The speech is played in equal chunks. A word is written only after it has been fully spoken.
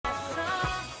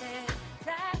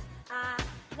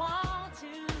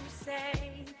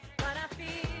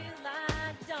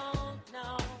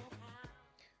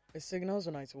Signals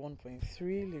on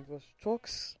 91.3 Lagos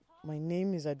Talks. My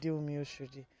name is Adeomi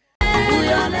Oshodi.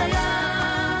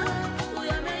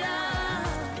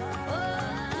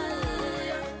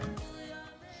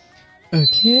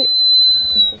 Okay.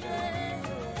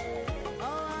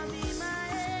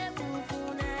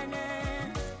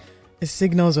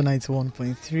 Signals on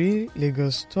 91.3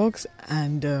 Lagos Talks,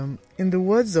 and in the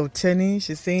words of Tenny,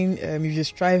 she's saying, if you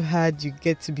strive hard, you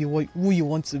get to be who you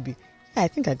want to be. Yeah, I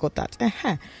think I got that.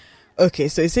 Okay,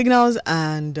 so it's Signals,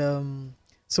 and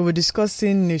so we're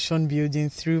discussing nation building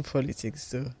through politics.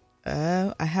 So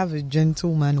I have a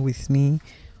gentleman with me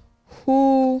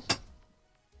who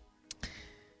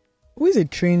is a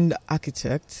trained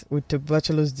architect with a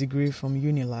bachelor's degree from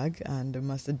UNILAG and a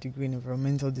master's degree in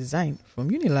environmental design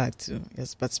from UNILAG too. He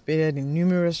has participated in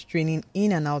numerous training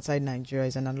in and outside Nigeria.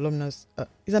 He's an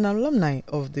alumni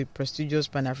of the prestigious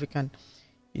Pan-African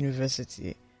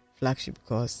University flagship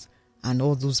course and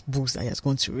all those books that he has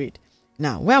gone to read.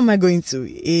 Now, where am I going to?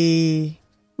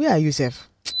 Where are you, Seth?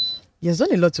 He has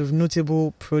done a lot of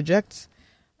notable projects,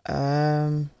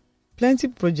 plenty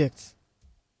projects.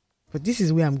 But this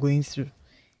is where I'm going through.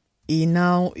 He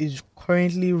now is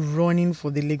currently running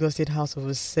for the Lagos State House of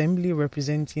Assembly,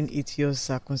 representing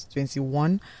Etiosa Constituency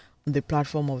 1 on the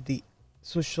platform of the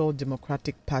Social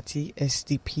Democratic Party,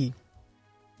 SDP.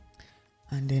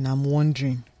 And then I'm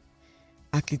wondering,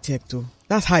 architect,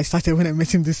 that's how I started when I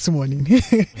met him this morning.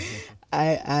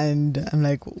 I'm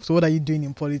like, so what are you doing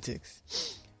in politics?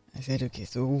 I said, okay,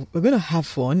 so we're going to have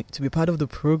fun. To be part of the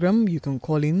program, you can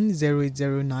call in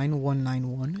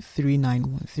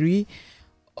 0809-191-3913,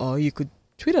 or you could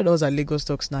tweet at us at Lagos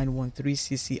Talks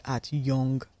 913cc at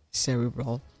Young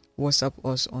Cerebral. WhatsApp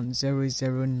us on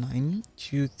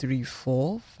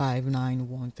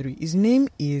 009-234-5913. His name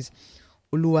is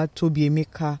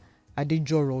Oluwatobiemeka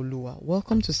Adejoro Oluwa.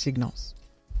 Welcome to Signals.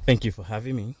 Thank you for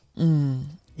having me.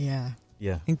 Yeah.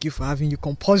 Yeah. Thank you for having you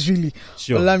compulsorily.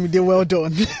 Sure. Olamide, well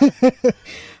done.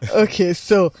 Okay,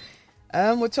 so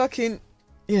we're talking,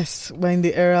 yes, we're in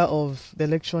the era of the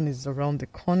election is around the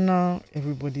corner.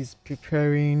 Everybody's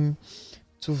preparing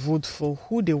to vote for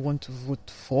who they want to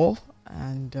vote for.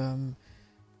 And,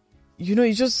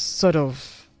 it's just sort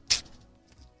of,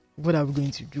 what are we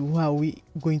going to do? Who are we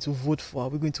going to vote for? Are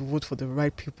we going to vote for the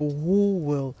right people who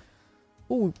will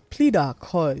plead our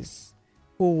cause?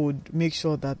 Who would make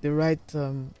sure that the right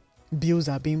bills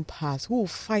are being passed? Who will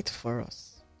fight for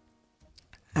us?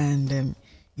 And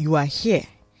you are here,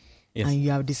 yes, and you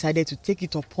have decided to take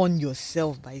it upon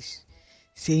yourself by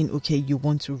saying, okay, you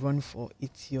want to run for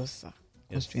Etiosa,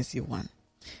 Constituency 1.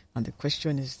 And the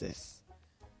question is this: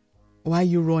 why are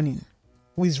you running?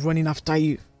 Who is running after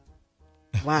you?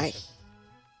 Why?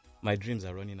 My dreams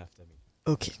are running after me.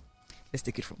 Okay, let's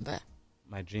take it from there.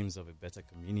 My dreams of a better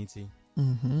community.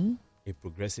 Mm-hmm. A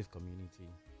progressive community,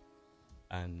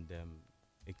 and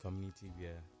a community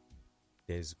where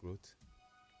there is growth,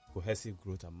 cohesive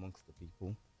growth amongst the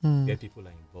people, where people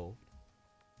are involved.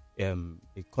 A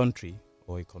country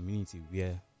or a community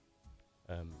where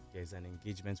there is an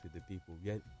engagement with the people,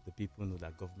 where the people know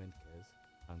that government cares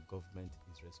and government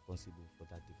is responsible for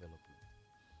that development.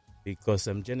 Because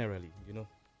generally,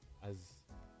 as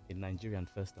a Nigerian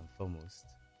first and foremost,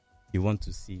 you want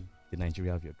to see the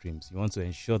Nigeria of your dreams. You want to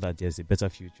ensure that there's a better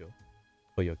future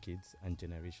for your kids and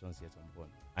generations yet unborn.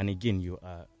 And again,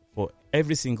 for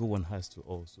every single one has to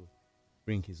also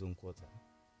bring his own quota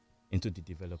into the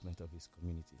development of his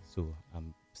community. So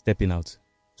I'm stepping out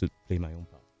to play my own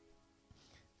part.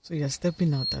 So you're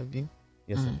stepping out, Abi?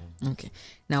 Yes, I am. Okay.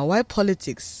 Now, why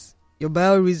politics? Your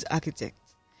bio is architect.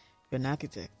 You're an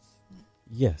architect.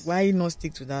 Yes. Why not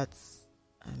stick to that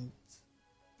and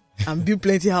build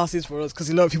plenty houses for us,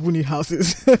 because a lot of people need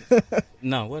houses?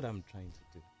 Now, what I'm trying to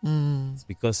do is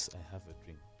because I have a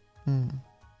dream.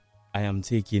 I am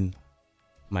taking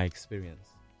my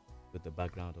experience with the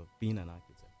background of being an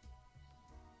architect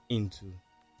into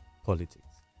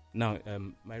politics. Now,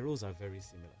 my roles are very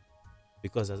similar,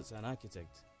 because as an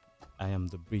architect, I am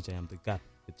the bridge, I am the gap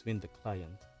between the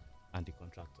client and the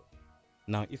contractor.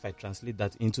 Now, if I translate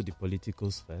that into the political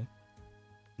sphere,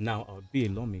 now I would be a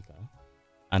lawmaker,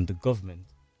 and the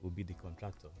government will be the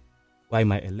contractor, while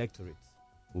my electorate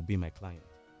will be my client.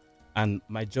 And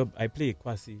my job, I play a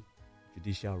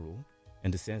quasi-judicial role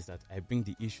in the sense that I bring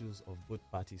the issues of both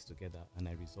parties together and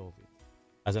I resolve it.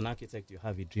 As an architect, you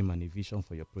have a dream and a vision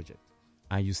for your project,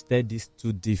 and you steer these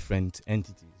two different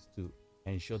entities to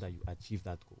ensure that you achieve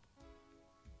that goal.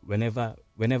 Whenever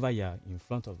you're in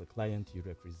front of the client, you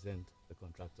represent the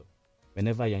contractor.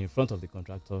 Whenever you're in front of the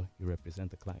contractor, you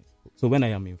represent the client. So when I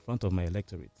am in front of my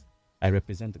electorate, I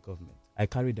represent the government. I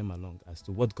carry them along as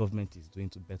to what government is doing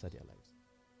to better their lives.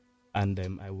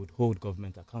 and I would hold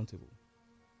government accountable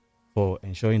for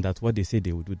ensuring that what they say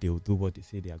they will do what they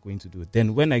say they are going to do.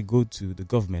 Then when I go to the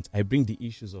government, I bring the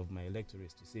issues of my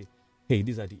electorates to say, hey,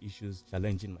 these are the issues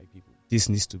challenging my people. This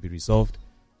needs to be resolved.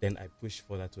 Then I push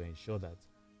further to ensure that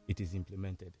it is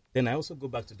implemented. Then I also go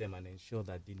back to them and ensure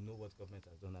that they know what government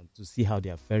has done and to see how they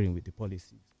are faring with the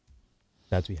policies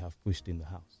that we have pushed in the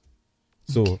house.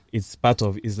 So it's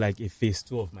like a phase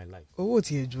 2 of my life. Oh, what's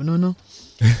here, no.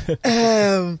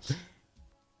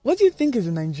 What do you think is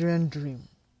a Nigerian dream?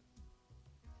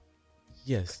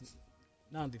 Yes.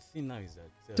 Now the thing now is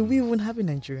that do we even have a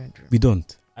Nigerian dream? We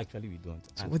don't. Actually, we don't.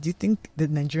 So what do you think the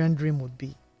Nigerian dream would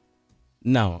be?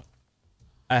 Now,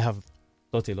 I have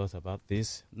thought a lot about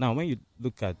this. Now, when you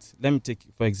look at, let me take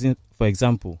for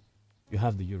example, you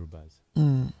have the Yorubas,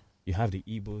 you have the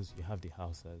Igbos, you have the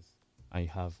Hausas, and you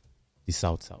have the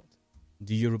South.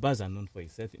 The Yorubas are known for a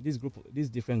certain. These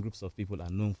different groups of people are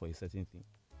known for a certain thing.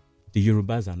 The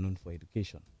Yorubas are known for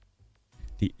education.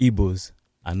 The Igbos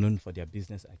are known for their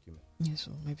business acumen. Yes,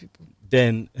 so my people.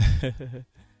 Then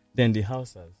the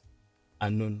Hausas are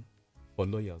known for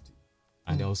loyalty,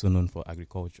 and they're also known for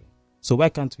agriculture. So why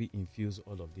can't we infuse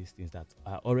all of these things that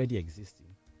are already existing?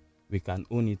 We can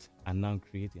own it and now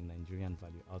create a Nigerian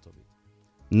value out of it.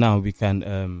 Now we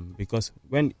can, because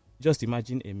just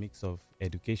imagine a mix of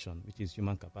education, which is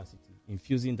human capacity,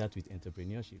 infusing that with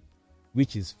entrepreneurship,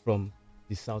 which is from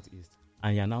the Southeast,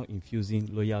 and you're now infusing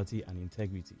loyalty and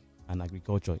integrity and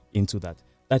agriculture into that.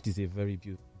 That is a very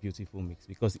beautiful mix,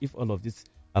 because if all of this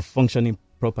are functioning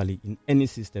properly in any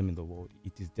system in the world,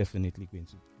 it is definitely going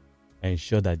to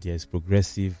ensure that there is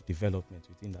progressive development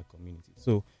within that community.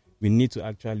 So we need to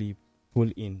actually pull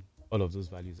in all of those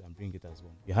values and bring it as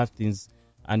one. You have things,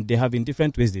 and they have been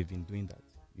different ways they've been doing that.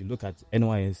 You look at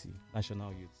NYSC,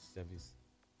 National Youth Service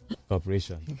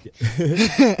Corporation.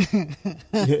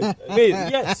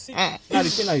 Yes. Now the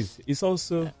thing is, it's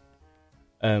also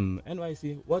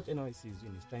NYSC. What NYSC is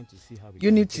doing is trying to see how we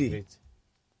can integrate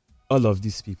all of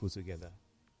these people together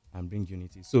and bring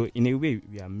unity. So in a way,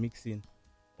 we are mixing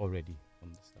already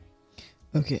from the start.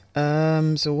 Okay.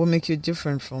 So what makes you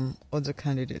different from other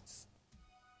candidates?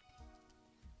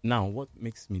 Now, what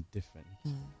makes me different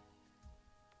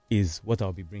is what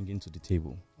I'll be bringing to the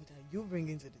table. What are you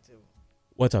bringing to the table?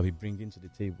 What I'll be bringing to the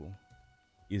table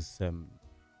is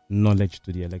knowledge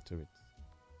to the electorate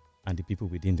and the people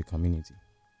within the community.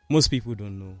 Most people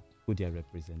don't know who their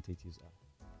representatives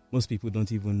are. Most people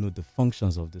don't even know the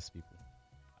functions of these people.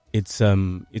 It's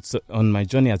on my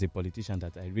journey as a politician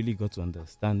that I really got to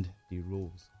understand the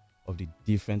roles of the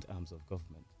different arms of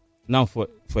government. Now, for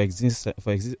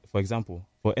example,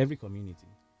 for every community,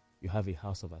 you have a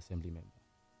House of Assembly member.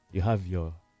 You have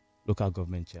your local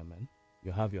government chairman.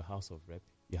 You have your House of Rep.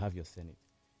 You have your Senate.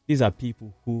 These are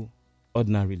people who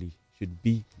ordinarily should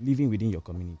be living within your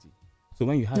community. So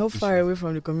when you have far away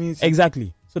from the community.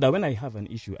 Exactly. So that when I have an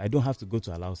issue, I don't have to go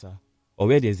to Alausa, or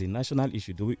where there's a national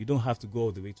issue, you don't have to go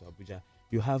all the way to Abuja.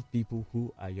 You have people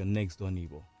who are your next door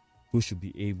neighbor, who should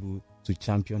be able to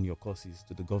champion your causes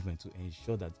to the government to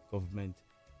ensure that the government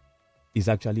is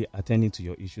actually attending to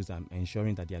your issues and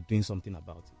ensuring that they are doing something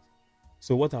about it.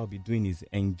 So what I'll be doing is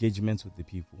engagement with the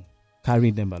people,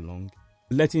 carrying them along,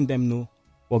 letting them know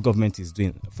what government is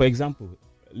doing. For example,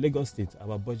 Lagos State,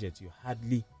 our budget, you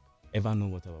hardly ever know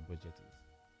what our budget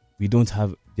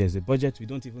is. There's a budget, we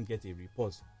don't even get a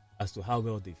report as to how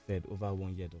well they fared over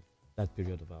 1 year of that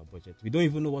period of our budget. We don't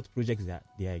even know what projects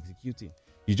they are executing.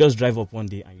 You just drive up one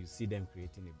day and you see them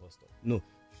creating a bus stop. No,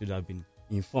 should have been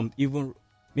informed even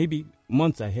maybe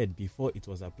months ahead before it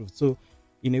was approved. So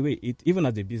in a way, even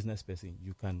as a business person,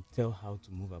 you can tell how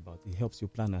to move about. It helps you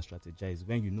plan and strategize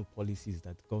when you know policies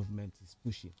that government is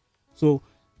pushing. So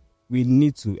we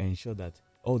need to ensure that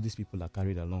all these people are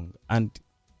carried along. And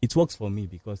it works for me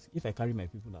because if I carry my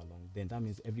people along, then that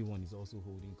means everyone is also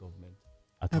holding government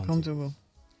accountable.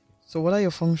 So what are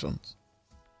your functions?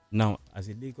 Now, as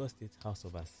a Lagos State House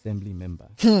of Assembly member.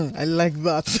 I like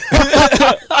that.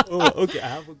 Oh, okay, I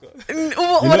haven't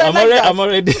got. I'm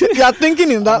already. You are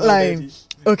thinking in that line.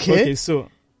 Okay, so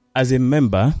as a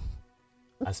member,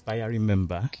 aspiring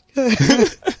member.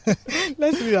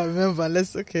 Let's be a member.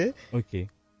 Okay.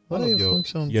 What are your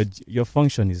functions? Your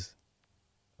function is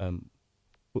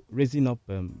raising up,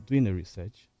 doing a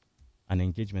research and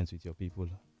engagement with your people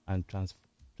and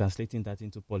translating that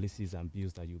into policies and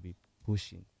bills that you'll be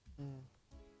pushing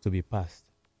to be passed.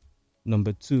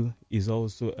 Number 2 is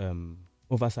also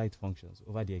oversight functions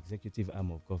over the executive arm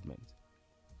of government,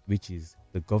 which is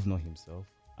the governor himself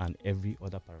and every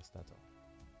other parastatal.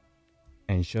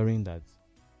 Ensuring that,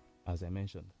 as I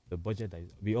mentioned, the budget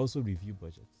we also review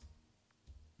budgets.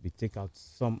 we take out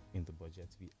some in the budget,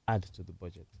 we add to the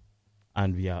budget,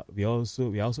 and we are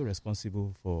also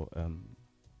responsible for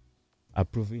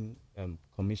approving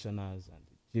commissioners and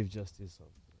the chief justice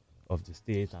of the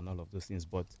state and all of those things.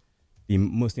 But the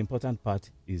most important part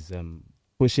is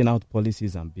pushing out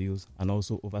policies and bills, and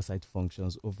also oversight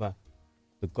functions over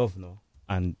the governor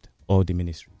and all the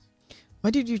ministries. Why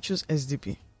did you choose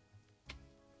SDP?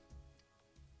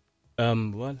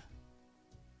 Well,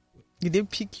 did they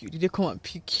pick you? Did they come and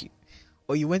pick you,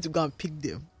 or you went to go and pick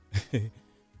them?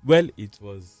 Well,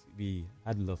 we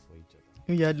had love for each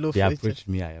other. You had love they for each other. They approached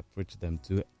me, I approached them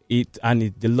too.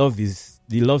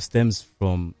 The love stems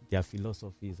from their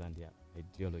philosophies and their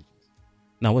ideologies.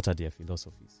 Now, what are their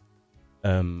philosophies?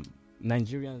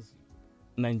 Nigerians,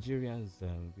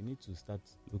 we need to start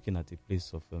looking at a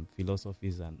place of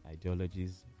philosophies and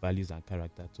ideologies, values and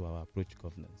character to our approach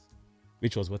governance,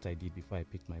 which was what I did before I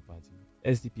picked my party.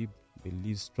 SDP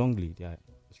believes strongly, they are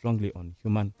strongly on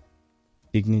human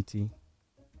dignity.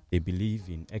 They believe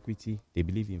in equity, they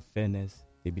believe in fairness,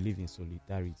 they believe in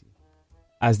solidarity.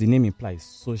 As the name implies,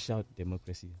 social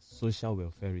democracy, social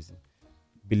welfareism,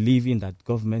 believing that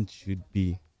government should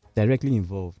be directly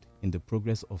involved in the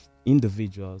progress of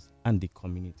individuals and the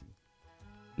community.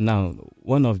 Now,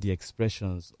 one of the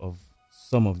expressions of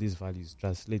some of these values,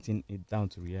 translating it down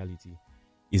to reality,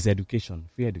 is education,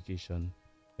 free education.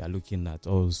 We are looking at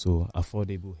also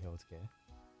affordable healthcare.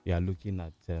 We are looking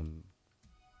at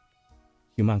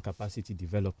human capacity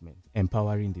development,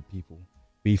 empowering the people.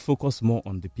 We focus more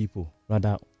on the people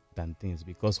rather than things,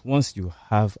 because once you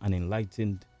have an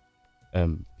enlightened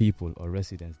people or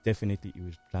residents, definitely it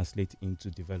will translate into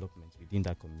development within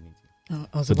that community.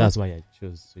 So that's why I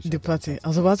chose the party. I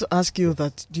was about to ask you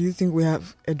that. Do you think we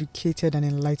have educated and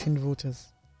enlightened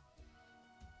voters?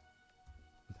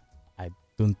 I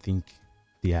don't think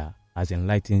they are as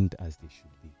enlightened as they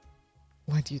should be.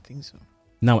 Why do you think so?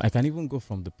 Now, I can even go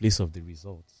from the place of the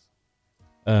results.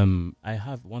 I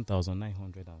have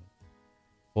 1,900 and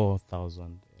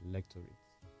 4,000 electorates.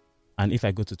 And if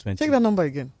I go to 20... Take that number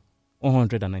again.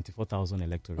 194,000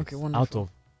 electorates. Okay, wonderful.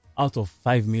 Out of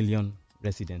 5 million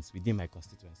residents within my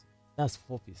constituency. That's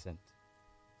 4%.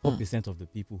 4% of the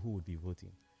people who would be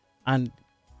voting. And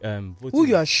voting... Who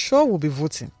you are sure will be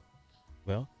voting?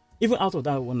 Well, even out of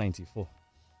that 194,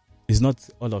 it's not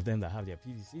all of them that have their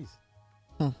PVCs.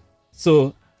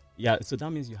 So that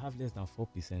means you have less than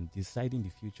 4% deciding the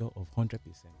future of 100%.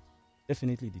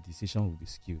 Definitely the decision will be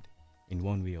skewed in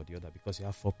one way or the other, because you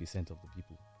have 4% of the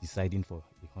people deciding for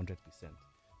 100%.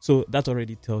 So that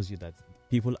already tells you that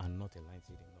people are not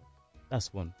enlightened enough.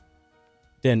 That's one.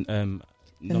 Then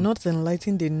they're not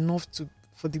enlightened enough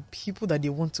for the people that they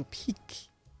want to pick.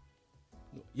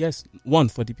 Yes, one,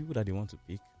 for the people that they want to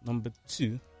pick. Number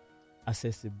two,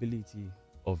 accessibility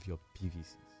of your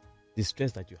PVCs. The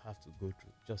stress that you have to go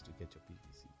through just to get your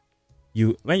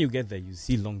PVC. When you get there, you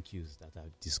see long queues that are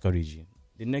discouraging.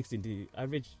 The next thing, the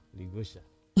average Ligosha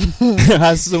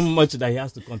has so much that he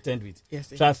has to contend with.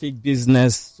 Yes, traffic,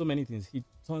 business, so many things. He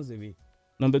turns away.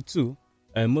 Number two,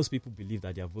 most people believe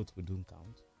that their vote wouldn't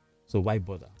count. So why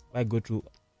bother? Why go through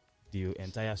the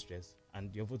entire stress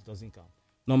and your vote doesn't count?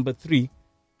 Number three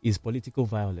is political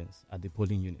violence at the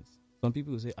polling units. Some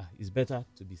people will say, it's better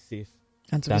to be safe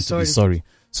than to be sorry.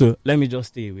 So let me just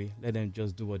stay away. Let them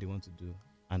just do what they want to do,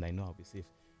 and I know I'll be safe.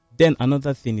 Then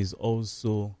another thing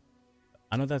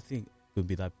could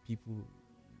be that people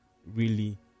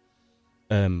really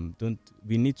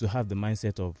we need to have the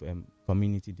mindset of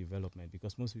community development,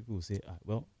 because most people will say,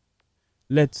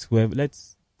 let's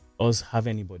us have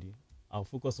anybody. I'll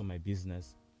focus on my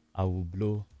business. I will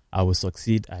blow. I will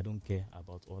succeed. I don't care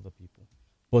about other people.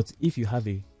 But if you have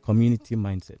a community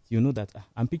mindset, you know that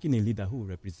I'm picking a leader who will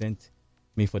represent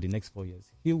me for the next 4 years.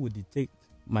 He will dictate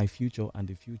my future and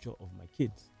the future of my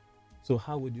kids. So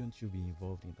how wouldn't you be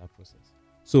involved in that process?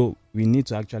 So we need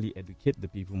to actually educate the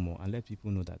people more and let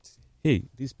people know that, hey,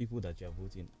 these people that you are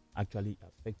voting actually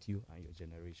affect you and your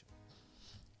generation.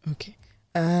 Okay.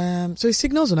 So it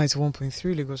signals on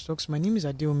 91.3 Lagos Talks. My name is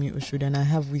Adeomi Oshodi, and I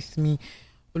have with me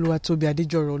Oluwatobi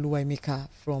Adejoro Oluwaemeka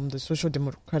from the Social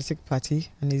Democratic Party,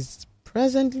 and is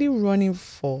presently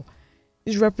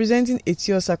is representing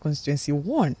Etiosa Constituency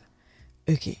 1.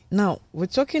 Okay, now we're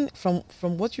talking from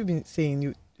what you've been saying.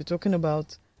 You're talking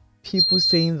about people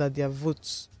saying that their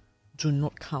votes do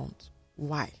not count.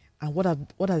 Why? And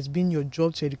what has been your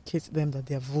job to educate them that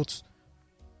their votes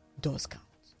does count?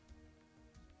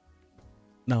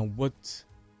 Now,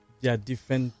 there are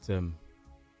different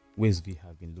ways we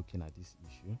have been looking at this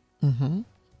issue. Mm-hmm.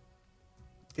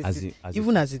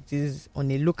 Even as it is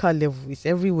on a local level, it's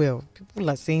everywhere. People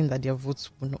are saying that their votes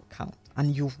will not count.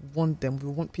 and you want them, we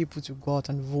want people to go out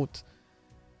and vote,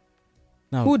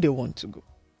 Now, who they want to go?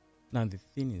 now the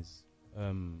thing is,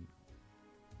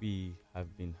 we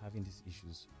have been having these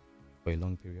issues for a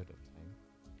long period of time.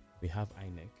 We have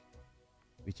INEC,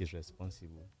 which is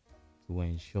responsible to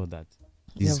ensure that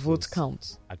Their these vote votes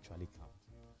counts. actually count.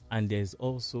 And there's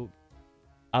also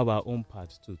our own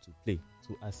part too to play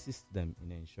to assist them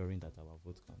in ensuring that our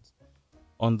vote counts.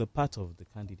 On the part of the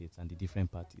candidates and the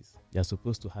different parties, they are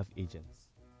supposed to have agents.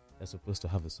 They're supposed to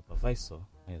have a supervisor,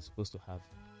 and you're supposed to have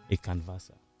a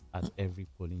canvasser at every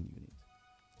polling unit.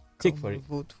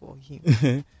 Vote for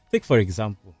him. Take for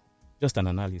example, just an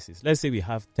analysis. Let's say we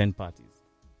have 10 parties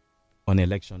on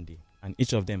election day, and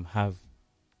each of them have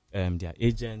their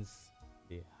agents,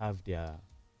 they have their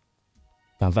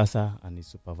canvasser and a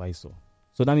supervisor.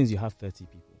 So that means you have 30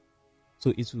 people.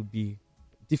 So it will be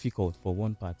difficult for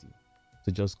one party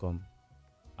to just come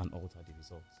and alter the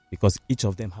results, because each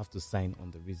of them have to sign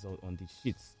on the result on the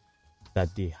sheets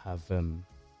that they have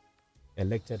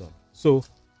elected on. So,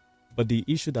 but the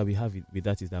issue that we have with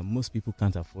that is that most people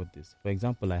can't afford this. For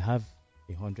example, I have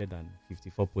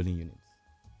 154 polling units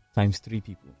times 3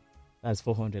 people. That's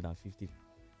 450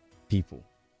 people.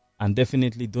 And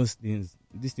definitely these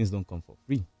things don't come for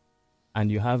free.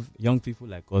 And you have young people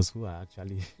like us who are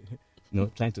actually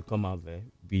trying to come out there.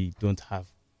 We don't have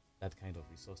that kind of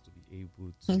resource to be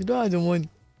able to. You don't have the money.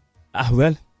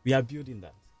 Well, we are building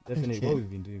that. Definitely, Okay. what we've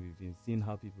been doing, we've been seeing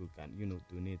how people can,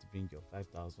 donate, bring your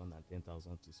 5,000 and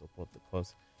 10,000 to support the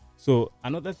cause. So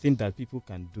another thing that people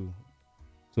can do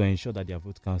to ensure that their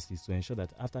vote counts is to ensure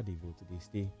that after they vote, they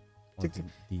stay until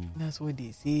the That's what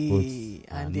they say.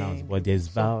 votes are And announced. then But there's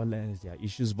violence, there are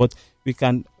issues. But we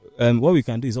can, what we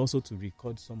can do is also to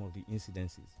record some of the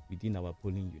incidences within our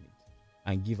polling unit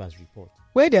and give us report.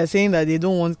 where they're saying that they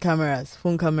don't want cameras,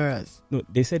 phone cameras. No,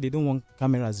 they said they don't want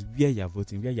cameras where you're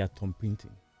voting, where you're thumb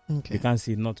printing. Okay. You can't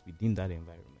say not within that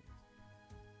environment.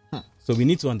 So we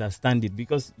need to understand it,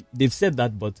 because they've said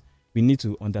that, but we need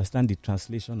to understand the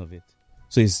translation of it.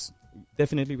 So it's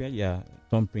definitely where you're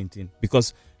thumb printing,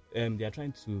 because they are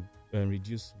trying to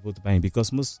reduce vote buying,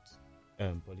 because most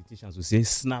politicians will say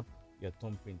snap your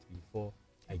thumbprint before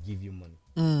I give you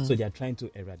money. So they are trying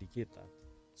to eradicate that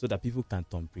so that people can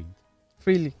thumbprint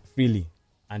freely,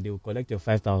 and they will collect your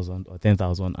 5,000 or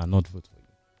 10,000 and not vote for you.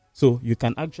 So you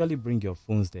can actually bring your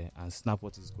phones there and snap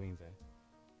what is going there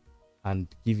and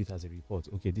give it as a report.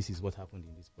 Okay, this is what happened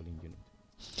in this polling unit.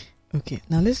 Okay,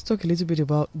 now let's talk a little bit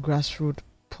about grassroots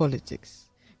politics,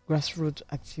 grassroots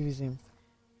activism.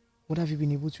 What have you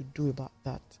been able to do about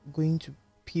that? Going to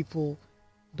people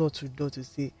door to door to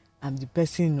say, I'm the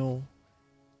person,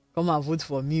 come and vote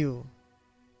for me.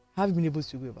 How have you been able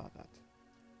to go about that?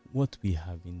 What we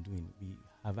have been doing, we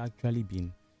have actually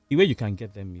been, the way you can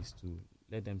get them is to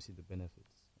let them see the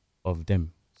benefits of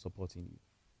them supporting you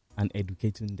and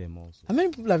educating them also. How many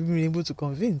people have you been able to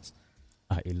convince?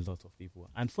 A lot of people.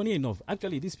 And funny enough,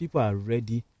 actually, these people are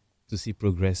ready to see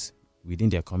progress within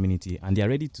their community, and they are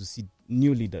ready to see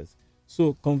new leaders.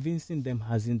 So convincing them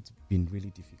hasn't been really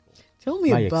difficult. Tell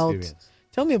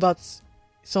me about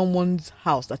someone's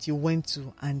house that you went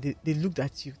to and they looked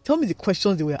at you. Tell me the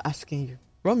questions they were asking you.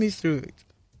 Run me through it.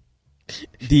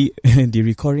 The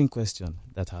recurring question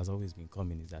that has always been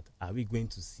coming is that, are we going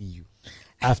to see you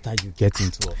after you get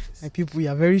into office? My people, we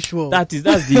are very sure. That's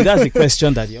the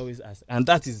question that they always ask, and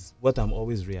that is what I'm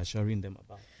always reassuring them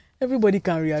about. Everybody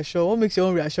can reassure. What makes your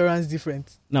own reassurance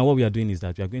different? Now, what we are doing is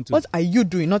that we are going to. What are you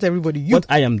doing? Not everybody. You. What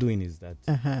I am doing is that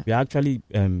we are actually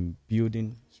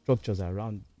building structures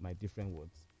around my different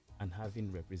wards and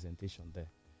having representation there.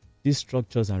 These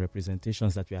structures and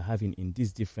representations that we are having in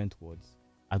these different wards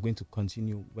are going to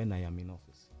continue when I am in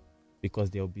office, because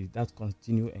there will be that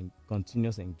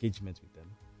continuous engagement with them.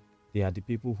 They are the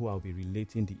people who will be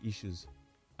relating the issues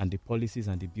and the policies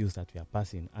and the bills that we are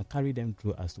passing and carry them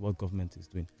through as to what government is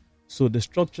doing. So the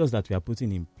structures that we are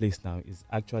putting in place now is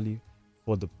actually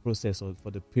for the process or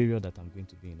for the period that I'm going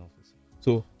to be in office.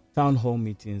 So town hall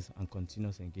meetings and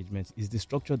continuous engagement is the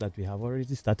structure that we have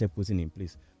already started putting in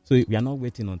place. So we are not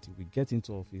waiting until we get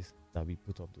into office that we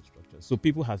put up the structures. So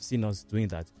people have seen us doing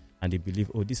that and they believe,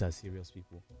 oh, these are serious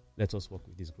people. Let us work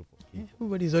with this group of people.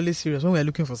 Everybody is always serious when we are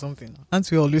looking for something.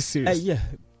 Aren't we always serious? Yeah.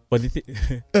 But the thing...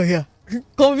 oh, yeah.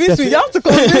 Convince me. You have to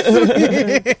convince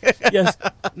me. Yes.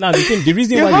 Now, the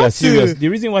reason why we are serious, the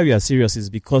reason why we are serious is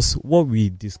because what we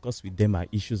discuss with them are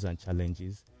issues and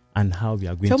challenges and how we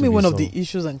are going to Tell me one resolve. of the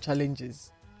issues and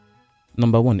challenges.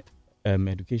 Number one,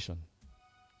 education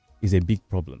is a big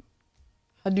problem.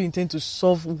 How do you intend to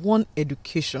solve one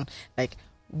education? Like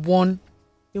one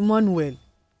Emmanuel.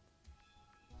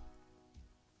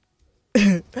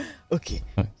 Okay.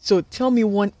 So tell me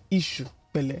one issue,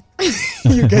 Bele.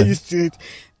 You get used to it.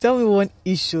 Tell me one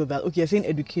issue that, okay, you're saying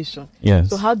education. Yes.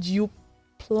 So how do you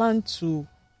plan to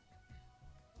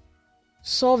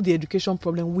solve the education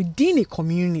problem within a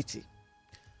community?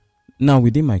 Now,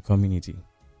 within my community,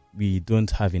 we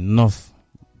don't have enough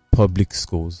public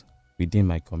schools within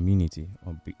my community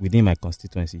or within my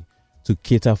constituency to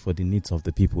cater for the needs of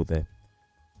the people there.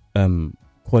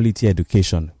 Quality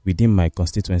education within my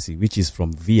constituency, which is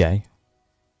from VI,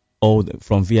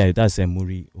 from VI, that's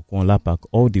Muri, Okwonla Park,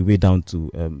 all the way down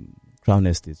to Crown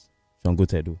Estate,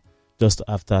 Shangotedo, just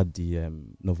after the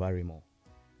Novare Mall.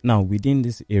 Now, within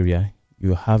this area,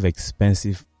 you have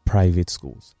expensive private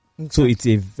schools. Exactly. So it's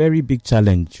a very big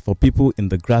challenge for people in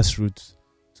the grassroots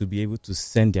to be able to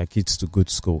send their kids to good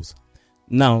schools.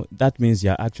 Now, that means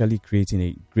you're actually creating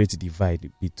a great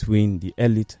divide between the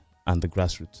elite and the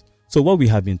grassroots. So what we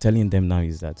have been telling them now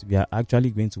is that we are actually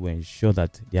going to ensure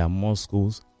that there are more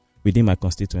schools within my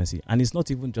constituency. And it's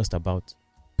not even just about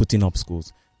putting up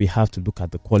schools. We have to look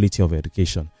at the quality of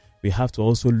education. We have to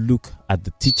also look at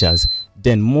the teachers.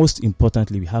 Then most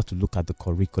importantly, we have to look at the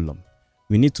curriculum.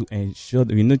 We need to ensure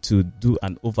that we need to do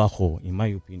an overhaul, in my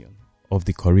opinion, of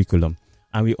the curriculum.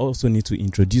 And we also need to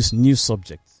introduce new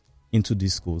subjects into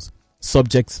these schools.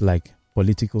 Subjects like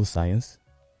political science.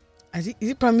 Is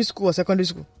it primary school or secondary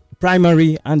school?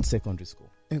 Primary and secondary school.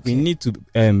 Okay. We need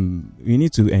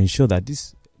to ensure that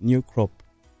this new crop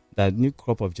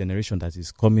of generation that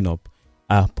is coming up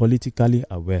are politically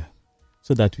aware,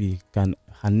 so that we can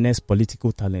harness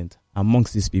political talent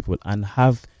amongst these people and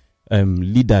have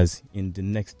leaders in the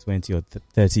next 20 or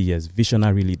 30 years,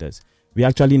 visionary leaders. We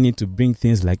actually need to bring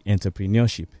things like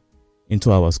entrepreneurship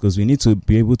into our schools. We need to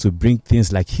be able to bring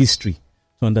things like history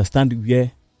to understand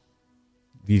where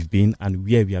we've been and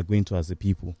where we are going to as a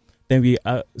people. Then we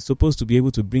are supposed to be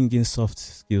able to bring in soft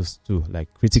skills too,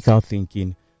 like critical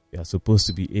thinking. We are supposed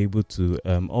to be able to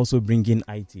also bring in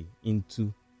IT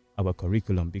into our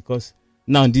curriculum, because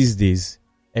now these days,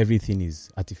 everything is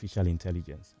artificial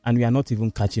intelligence and we are not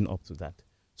even catching up to that.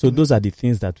 So those are the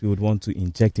things that we would want to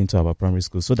inject into our primary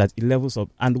school so that it levels up.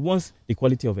 And once the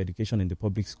quality of education in the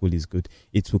public school is good,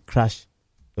 it will crash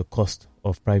the cost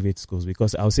of private schools,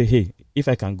 because I'll say, hey, if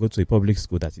I can go to a public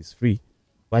school that is free,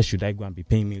 why should I go and be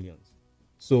paying millions?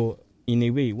 So in a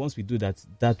way, once we do that,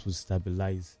 that will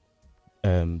stabilize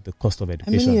the cost of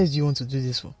education. How many years do you want to do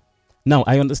this for? Now,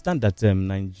 I understand that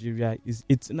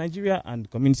Nigeria and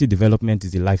community development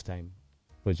is a lifetime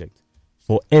project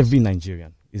for every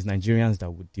Nigerian. It's Nigerians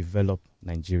that would develop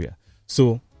Nigeria.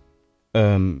 So,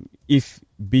 if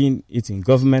being it in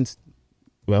government,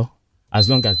 well, as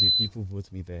long as the people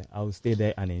vote me there, I will stay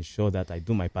there and ensure that I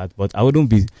do my part. But I wouldn't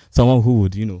be someone who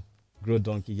would, grow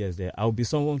donkey years there. I'll be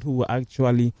someone who will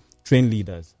actually train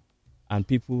leaders and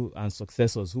people and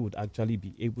successors who would actually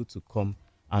be able to come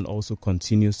and also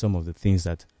continue some of the things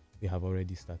that we have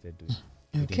already started doing.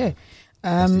 Okay.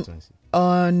 On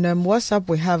WhatsApp,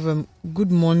 we have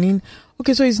good morning.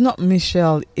 Okay, so it's not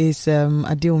Michelle, it's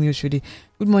Adeomi Oshodi.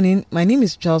 Good morning. My name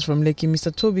is Charles from Lekki.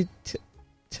 Mr. Toby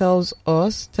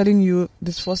telling you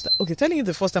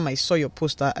the first time I saw your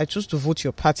poster, I chose to vote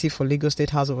your party for Lagos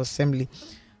State House of Assembly.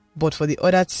 But for the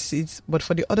other seats,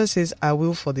 I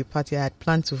will for the party I had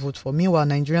planned to vote for. Meanwhile,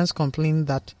 Nigerians complain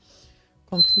that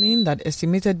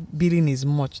estimated billing is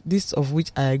much, this of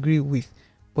which I agree with.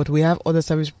 But we have other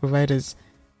service providers.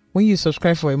 When you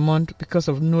subscribe for a month because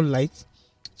of no light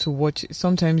to watch,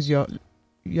 sometimes you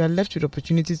are left with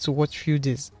opportunities to watch few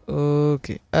days.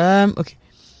 Okay. Okay.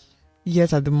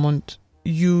 Yes, at the month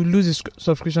you lose a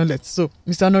subscription left. So,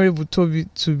 Mr. Honorable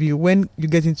Toby, when you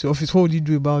get into office, what will you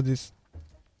do about this?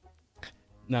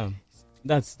 Now,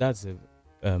 that's a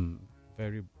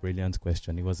very brilliant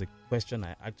question. It was a question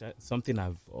something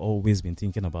I've always been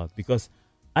thinking about, because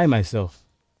I myself,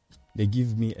 they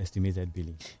give me estimated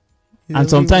billing. And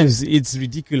sometimes it's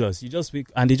ridiculous. You just wake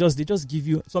and they just give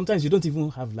you, sometimes you don't even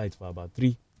have light for about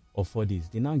 3 or 4 days.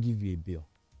 They now give you a bill.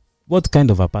 What kind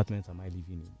of apartment am I living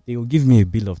in? They will give me a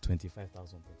bill of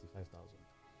 25,000, 35,000.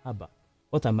 Haba.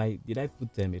 What am I? Did I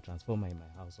put a transformer in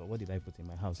my house, or what did I put in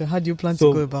my house? So how do you plan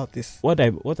to go about this? What I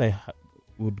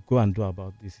would go and do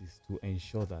about this is to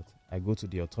ensure that I go to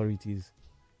the authorities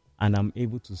and I'm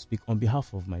able to speak on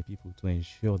behalf of my people to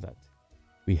ensure that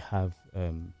we have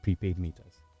prepaid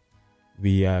meters.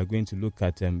 We are going to look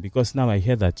at because now I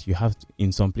hear that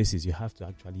in some places you have to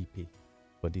actually pay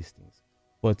for these things,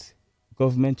 but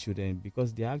government shouldn't,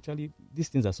 because these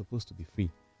things are supposed to be free,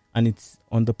 and it's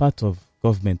on the part of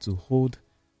government to hold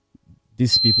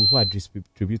these people who are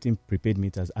distributing prepaid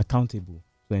meters accountable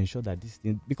to ensure that these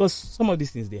things, because some of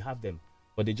these things they have them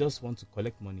but they just want to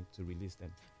collect money to release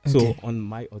them. Okay. So on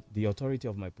the authority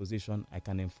of my position, I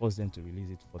can enforce them to release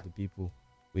it for the people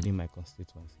within my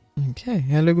constituency. Okay.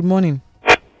 Hello, good morning.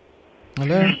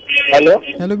 Hello. Hello.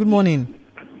 Hello, good morning.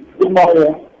 Good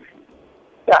morning.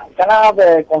 Yeah, can I have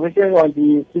a conversation on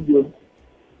the studio?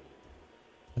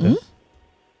 Okay.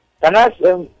 Can I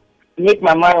make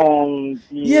my mind on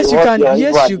the... Yes, you can.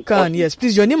 Yes, you can. Yes,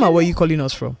 please. Your name and where are you calling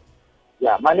us from?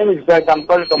 Yeah, my name is Greg. I'm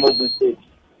calling from Ogun State.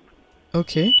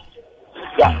 Okay.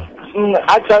 Yeah.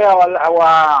 Actually,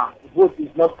 our vote is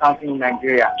not counting in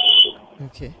Nigeria.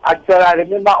 Okay. Actually, I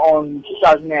remember on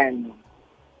 2007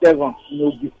 in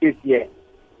Ogun State here,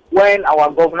 when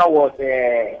our governor was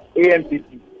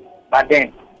AMPP. But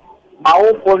then, my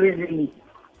own police unit,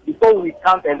 before we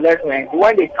count election,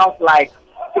 when they count like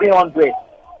 300,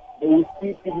 they will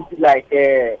see PDP like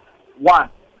 1.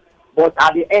 But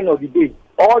at the end of the day,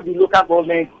 all the local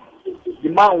governments, the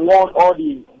man won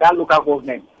that local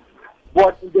government.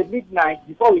 But in the midnight,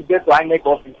 before we get to INEC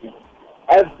offices,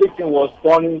 everything was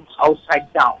turning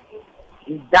upside down.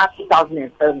 In that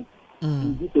 2007,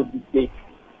 in this of the state.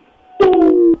 So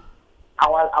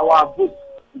our vote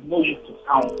is not used to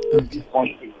count in this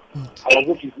country. Our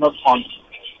vote is not counted.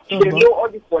 They know all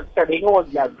these politicians, they know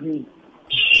what they are doing.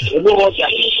 They know what they are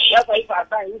doing. That's why if I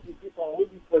find this people with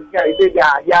these politicians, they say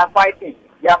they are fighting.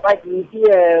 They are fighting. You see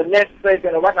next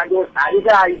president of Obasanjo, and they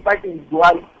are fighting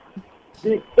Buhari.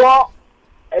 Before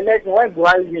election, when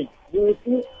Buhari wins, you will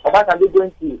see Obasanjo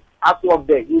going to ask up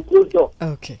there. You close door.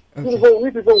 Okay.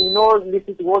 We people will not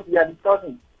listen to what we are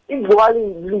discussing. If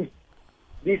Buhari lose,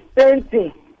 the same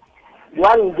thing.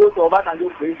 Buhari will go to Obasanjo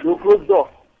place, they will close door.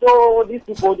 So these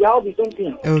people, they are all the same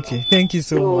thing. Okay. Thank you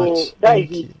so much.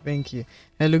 Thank you.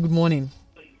 Hello. Good morning.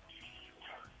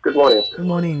 Good morning. Good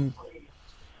morning.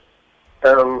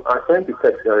 I'm trying to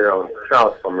text around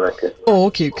Charles from Rake. Oh,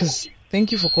 okay. Because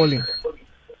thank you for calling.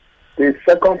 The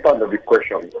second part of the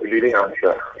question, you didn't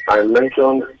answer. I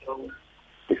mentioned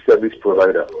the service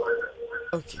provider.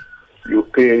 Okay. You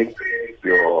pay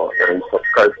your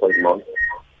subscribe for the month,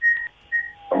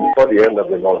 and before the end of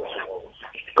the month,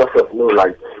 because of no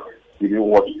light, you didn't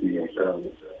watch the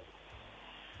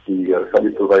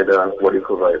service provider and what they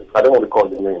provide. I don't want to call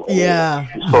the name. Yeah.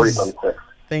 Sorry, context.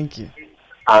 Thank you.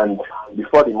 And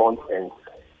before the month ends,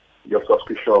 your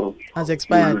subscription has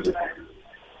expired.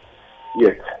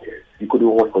 Yes, you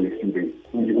couldn't work for a few days.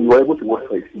 You were able to work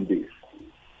for a few days.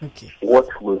 Okay. What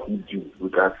will you do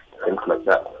with that? Things like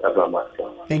that. That's what I'm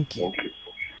asking. Thank you.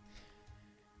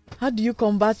 How do you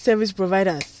combat service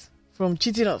providers from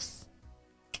cheating us?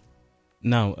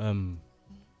 Now,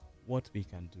 what we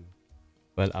can do?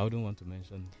 Well, I wouldn't want to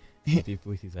mention the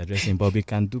people he's addressing, but we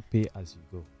can do pay as you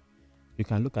go. You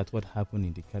can look at what happened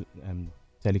in the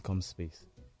telecom space.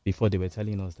 Before they were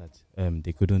telling us that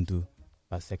they couldn't do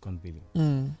per second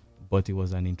billing. But it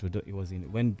was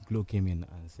when Glo came in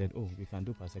and said, "Oh, we can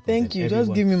do per second." Thank you.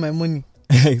 Just give me my money.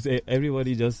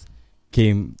 Everybody just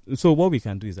came. So what we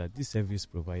can do is that these service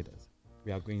providers,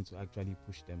 we are going to actually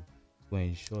push them to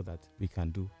ensure that we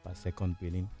can do per second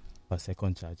billing, per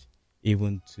second charge,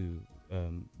 even to.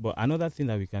 But another thing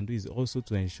that we can do is also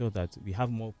to ensure that we have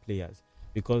more players,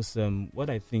 because what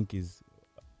I think is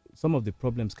some of the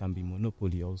problems can be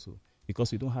monopoly also,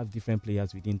 because we don't have different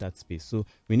players within that space. So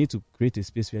we need to create a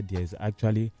space where there is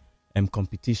actually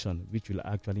competition, which will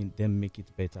actually then make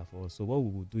it better for us. So what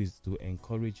we will do is to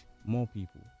encourage more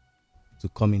people to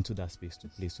come into that space to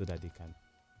play, so that they can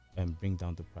bring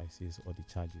down the prices or the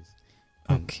charges.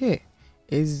 Okay.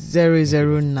 It's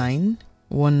 009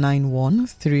 191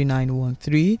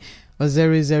 3913 or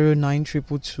 009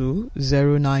 222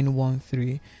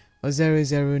 0913 or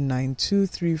 009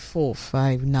 234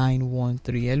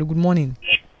 5913. Hello, good morning.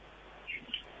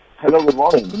 Hello, good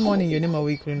morning. Good morning. Your name, are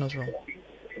we calling us from?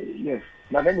 Yes,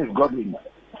 my name is Godwin,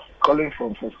 calling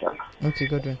from Festa. Okay,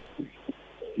 Godwin.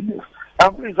 Yes.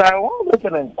 Please, I want to make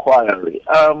an inquiry.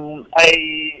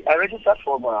 I registered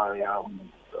for my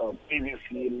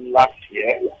PVC last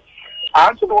year. I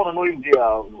actually want to know if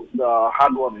the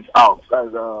hard one is out. I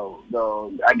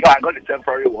got the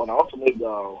temporary one. I want to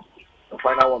know the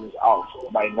final one is out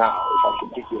by now, if I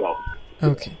could pick it up.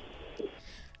 Okay.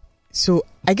 So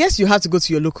I guess you have to go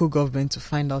to your local government to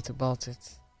find out about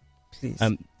it. Please.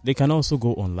 They can also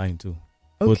go online too.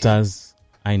 Okay. Voters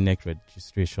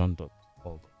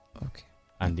inecregistration.org. Okay.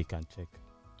 And they can check.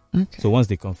 Okay. So once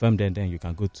they confirm, then you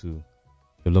can go to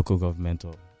the local government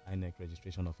or INEC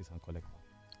registration office and collect.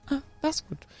 That's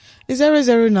good. It's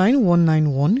 009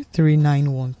 191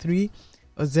 3913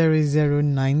 or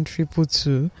 009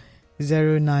 222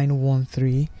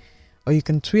 0913, or you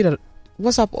can tweet at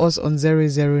WhatsApp us on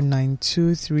 009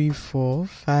 234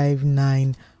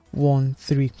 5913.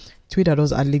 913. Tweet at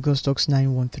us at Lagos Talks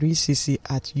 913, CC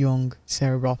at Young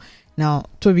Cerebral. Now,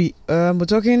 Toby, we're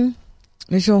talking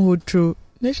nationhood through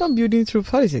nation building through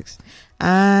politics.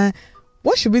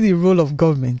 What should be the role of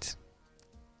government?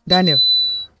 Daniel,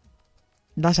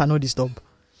 that shall not disturb.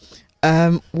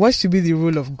 What should be the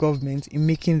role of government in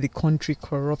making the country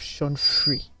corruption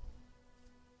free?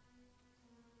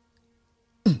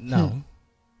 Now,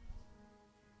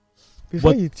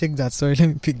 before you take that, sorry, let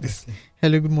me pick this.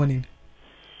 Hello, good morning.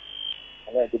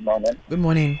 Hello, good morning. Good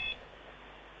morning.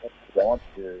 I want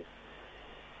to.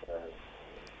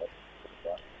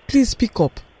 Please speak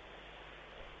up.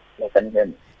 Can you hear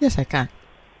me? Yes, I can.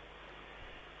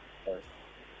 Sorry.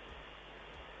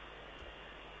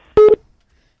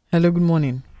 Hello, good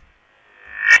morning.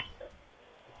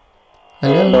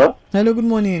 Hello. Hello, good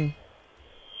morning.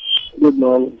 Good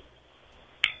morning.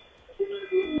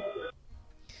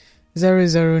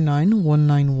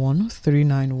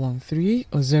 009-191-3913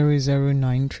 or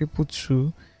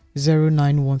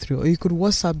 009-222-0913, or you could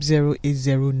WhatsApp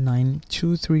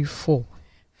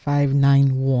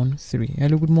 0809-234-5913.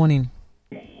 Hello, good morning.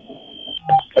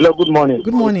 Hello, good morning.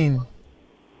 Good morning.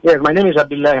 Yes, my name is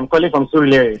Abdullah. I'm calling from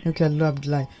Surulere. Okay, hello,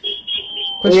 Abdullah.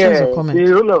 Questions or comments? The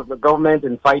role of the government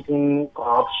in fighting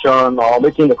corruption or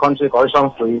making the country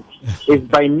corruption free is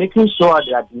by making sure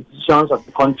that the institutions of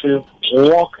the country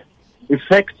work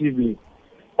effectively.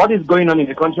 What is going on in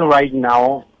the country right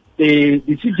now? The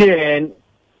CJN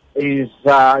is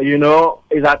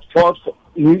at fault.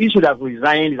 He should have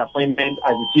resigned his appointment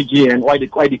as the CJN while the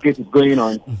case is going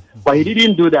on, but he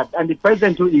didn't do that. And the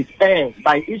president, who is fair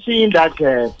by issuing that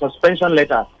suspension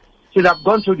letter, should have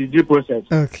gone through the due process.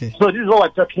 Okay. So this is what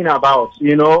we're talking about.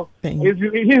 If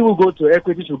he who go to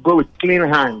equity should go with clean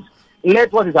hands.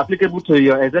 Let what is applicable to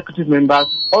your executive members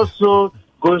also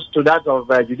goes to that of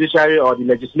judiciary or the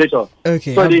legislature.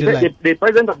 Okay. So the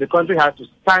president of the country has to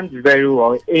stand very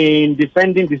well in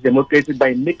defending this democracy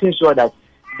by making sure that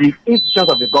the institutions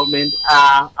of the government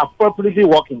are appropriately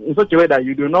working in such a way that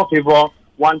you do not favor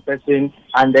one person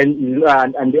and then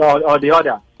or the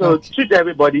other. So treat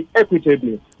everybody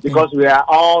equitably, because we are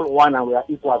all one and we are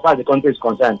equal as far as the country is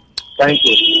concerned. Thank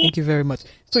you. Thank you very much.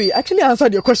 So you actually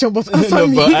answered your question, but answer no,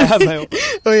 me. but I have my own.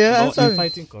 Oh yeah, answer in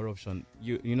fighting corruption,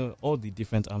 you know, all the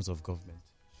different arms of government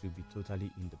should be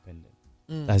totally independent.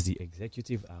 That's the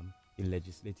executive arm, the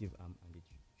legislative arm, and the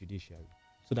judiciary.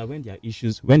 So that when there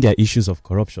are issues of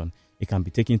corruption, it can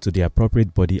be taken to the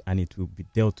appropriate body and it will be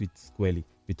dealt with squarely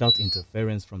without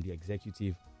interference from the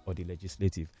executive or the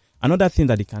legislative. Another thing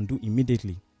that it can do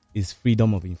immediately is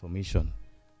freedom of information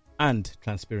and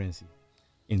transparency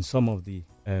in some of the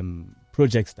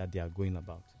projects that they are going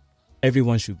about.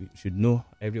 Everyone should know,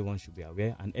 everyone should be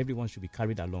aware, and everyone should be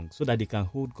carried along so that they can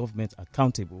hold government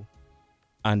accountable,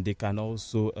 and they can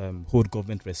also hold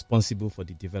government responsible for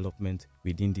the development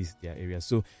within their area.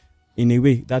 So in a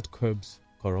way, that curbs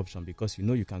corruption, because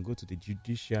you can go to the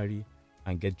judiciary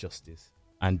and get justice,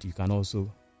 and you can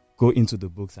also go into the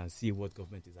books and see what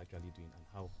government is actually doing and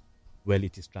how well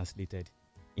it is translated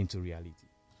into reality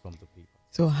from the paper.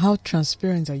 So how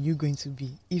transparent are you going to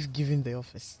be if given the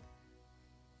office?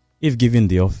 If given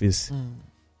the office,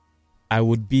 I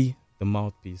would be the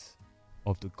mouthpiece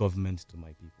of the government to my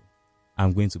people.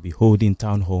 I'm going to be holding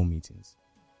town hall meetings.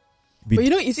 But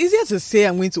it's easier to say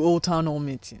I'm going to hold town hall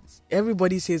meetings.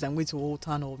 Everybody says I'm going to hold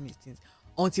town hall meetings.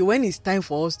 Until when it's time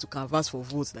for us to canvass for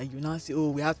votes, that you now say, oh,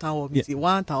 we have town hall meeting,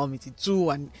 1, town hall meeting 2,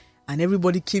 and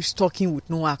everybody keeps talking with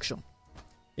no action.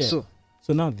 Yeah. So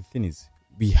now the thing is,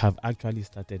 we have actually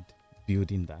started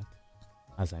building that.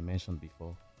 As I mentioned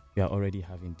before, we are already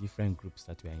having different groups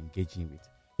that we are engaging with.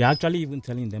 We are actually even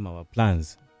telling them our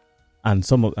plans and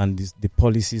the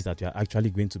policies that we are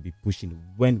actually going to be pushing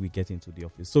when we get into the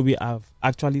office. So we have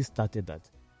actually started that.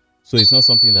 So it's not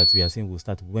something that we are saying we'll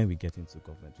start when we get into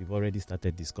government. We've already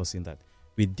started discussing that.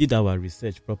 We did our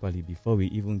research properly before we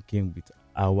even came with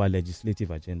our legislative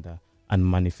agenda and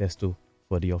manifesto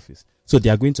for the office. So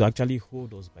they are going to actually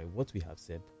hold us by what we have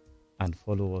said and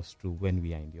follow us through when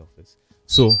we are in the office.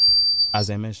 So,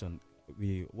 as I mentioned,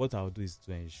 what I'll do is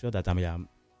to ensure that I am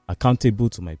accountable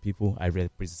to my people, I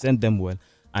represent them well,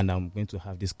 and I'm going to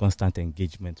have this constant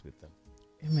engagement with them.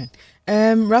 Amen.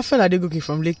 Raphael Adegoke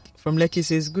from Lekki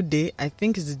says, good day. I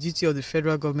think it's the duty of the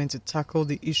federal government to tackle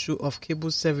the issue of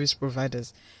cable service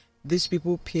providers. These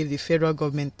people pay the federal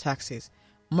government taxes.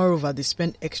 Moreover, they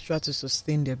spend extra to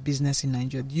sustain their business in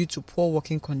Nigeria due to poor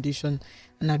working conditions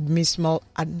and abysmal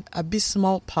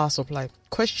power supply.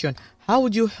 Question: how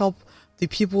would you help the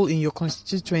people in your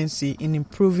constituency in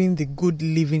improving the good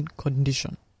living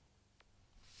condition?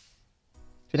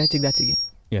 Should I take that again?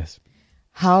 Yes.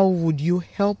 how would you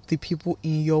help the people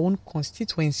in your own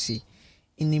constituency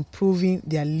in improving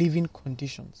their living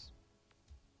conditions?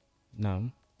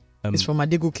 Now, It's from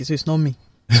Adegoke, so it's not me.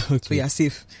 okay. So you're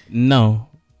safe. Now,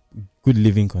 good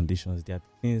living conditions. There are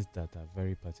things that are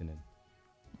very pertinent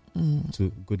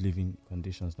to good living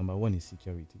conditions. Number one is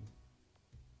security.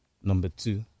 Number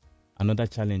two, another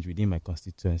challenge within my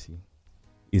constituency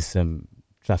is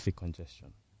traffic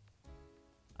congestion.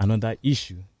 Another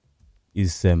issue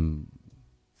is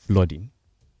flooding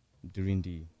during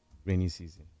the rainy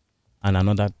season. And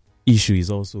another issue is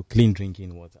also clean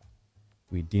drinking water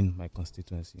within my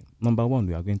constituency. Number one,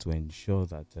 we are going to ensure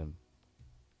that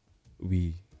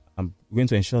we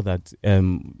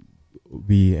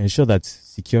ensure that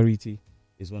security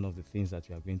is one of the things that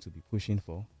we are going to be pushing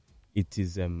for. It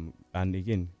is, and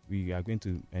again, we are going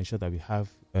to ensure that we have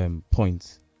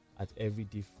points at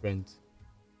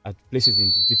places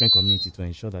in the different community to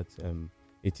ensure that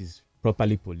it is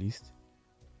properly policed.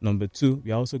 Number two,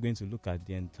 we are also going to look at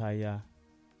the entire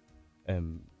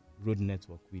road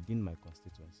network within my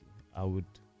constituency. I would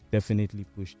definitely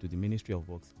push to the Ministry of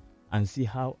Works and see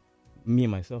how me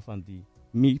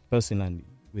personally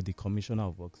with the Commissioner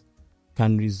of Works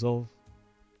can resolve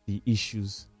the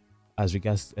issues as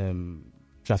regards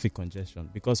traffic congestion.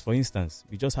 Because, for instance,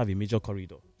 we just have a major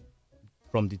corridor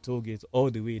from the toll gate all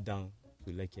the way down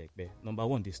to Lekki Ekpe. Number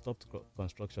one, they stopped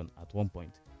construction at one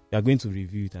point. They are going to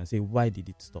review it and say, why did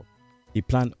it stop?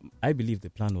 I believe the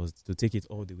plan was to take it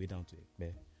all the way down to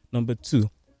Ekpe. Number two,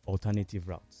 alternative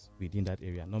routes within that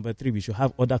area. Number three, we should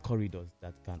have other corridors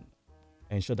that can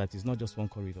ensure that it's not just one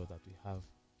corridor, that we have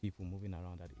people moving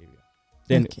around that area.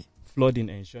 Then flooding,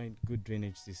 ensuring good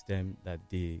drainage system, that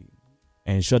they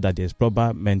ensure that there's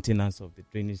proper maintenance of the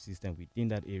drainage system within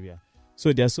that area.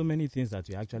 So there are so many things that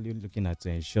we're actually looking at to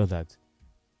ensure that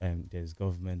there's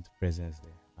government presence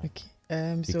there.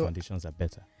 And the conditions are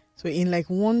better. So in like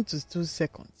 1 to 2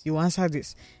 seconds, you answer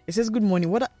this. It says, good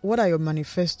morning. What are your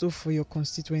manifesto for your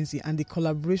constituency and the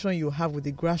collaboration you have with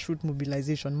the grassroots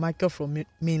mobilization, Michael from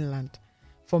mainland?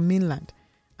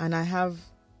 And I have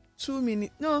 1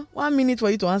 minute for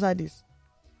you to answer this.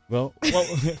 Well,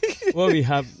 what we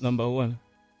have, number one,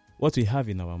 what we have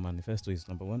in our manifesto is,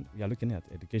 number one, we are looking at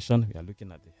education, we are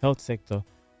looking at the health sector,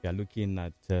 we are looking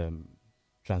at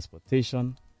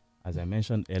transportation, as I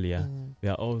mentioned earlier. We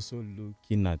are also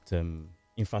looking at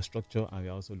infrastructure, and we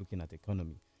are also looking at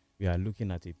economy. We are looking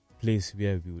at a place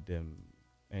where we would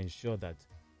ensure that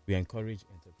we encourage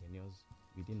entrepreneurs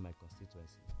within my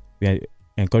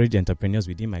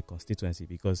constituency.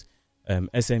 Because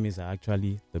SMEs are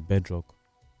actually the bedrock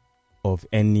of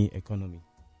any economy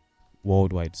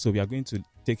worldwide. So we are going to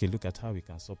take a look at how we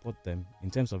can support them. In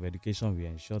terms of education, we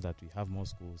ensure that we have more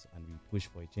schools and we push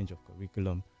for a change of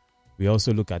curriculum. We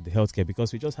also look at the healthcare,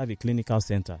 because we just have a clinical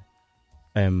center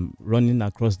running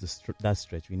across that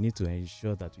stretch. We need to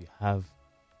ensure that we have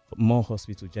more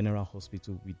general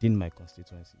hospital within my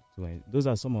constituency. So those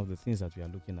are some of the things that we are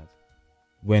looking at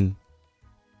when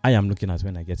I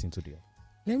get into the office.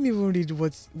 Let me even read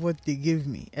what they gave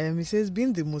me. It says,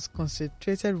 being the most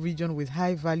concentrated region with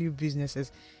high-value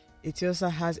businesses, Etiosa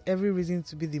has every reason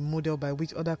to be the model by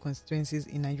which other constituencies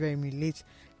in Nigeria emulate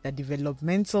their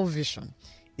developmental vision.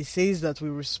 It says that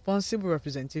with responsible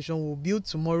representation, we'll build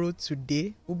tomorrow,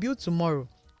 today, one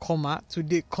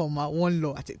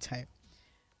law at a time.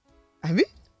 I mean?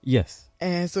 Yes.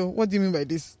 So what do you mean by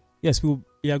this? Yes, we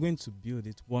are going to build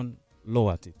it one law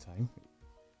at a time.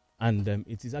 And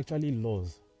it is actually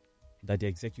laws that the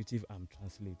executive arm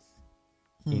translates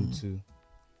into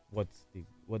what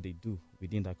they do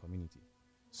within that community.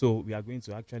 So we are going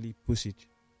to actually push it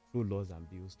through laws and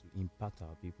bills to impact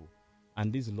our people.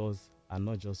 And these laws are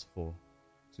not just for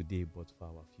today, but for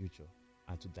our future,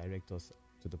 and to direct us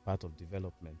to the path of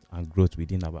development and growth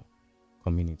within our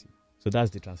community. So that's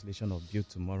the translation of build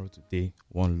tomorrow, today,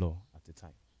 one law at a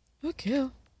time. Okay.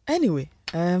 Anyway,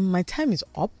 my time is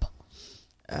up.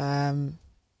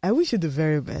 I wish you the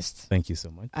very best. Thank you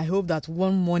so much. I hope that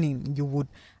one morning you would,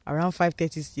 around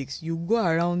 5:36, you go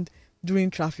around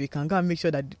during traffic and go and make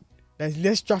sure that there's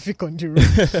less traffic on the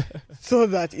road so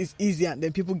that it's easier, and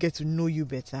then people get to know you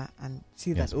better and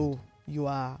see that, you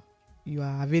are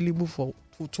available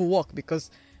to work, because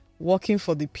working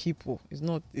for the people is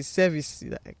not a service.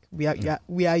 Like we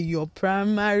are your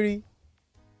primary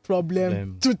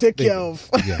problem to take care of.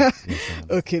 Yes,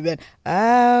 okay then.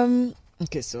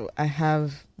 Okay, so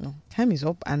time is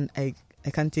up, and I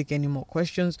can't take any more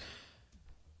questions.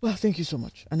 Well, thank you so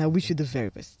much, and I wish you the very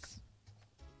best.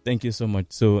 Thank you so much.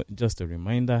 So, just a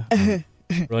reminder,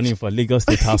 running for Lagos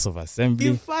State House of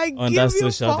Assembly under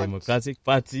Social Democratic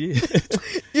Party,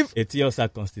 Etiosa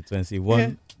constituency,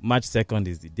 one March 2nd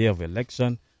is the day of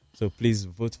election. So please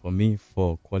vote for me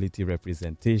for quality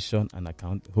representation and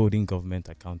holding government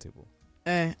accountable.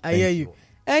 I hear you.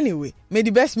 Anyway, may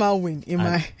the best man win.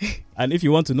 And if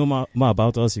you want to know more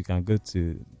about us, you can go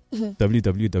to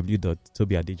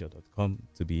www.tobiadejo.com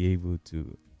to be able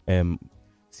to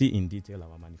see in detail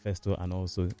our manifesto and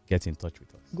also get in touch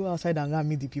with us. Go outside and go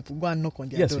meet the people. Go and knock on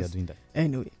their doors. Yes, we are doing that.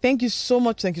 Anyway, thank you so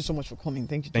much. Thank you so much for coming.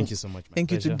 Thank you. Thank you so much.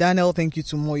 Thank you to Daniel. Thank you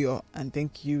to Moyo. And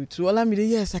thank you to Olamide.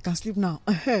 Yes, I can sleep now.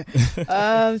 So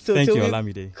thank you,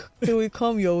 Olamide. Till we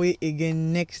come your way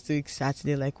again next week,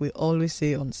 Saturday, like we always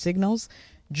say on Signals.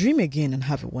 Dream again and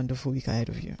have a wonderful week ahead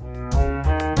of you.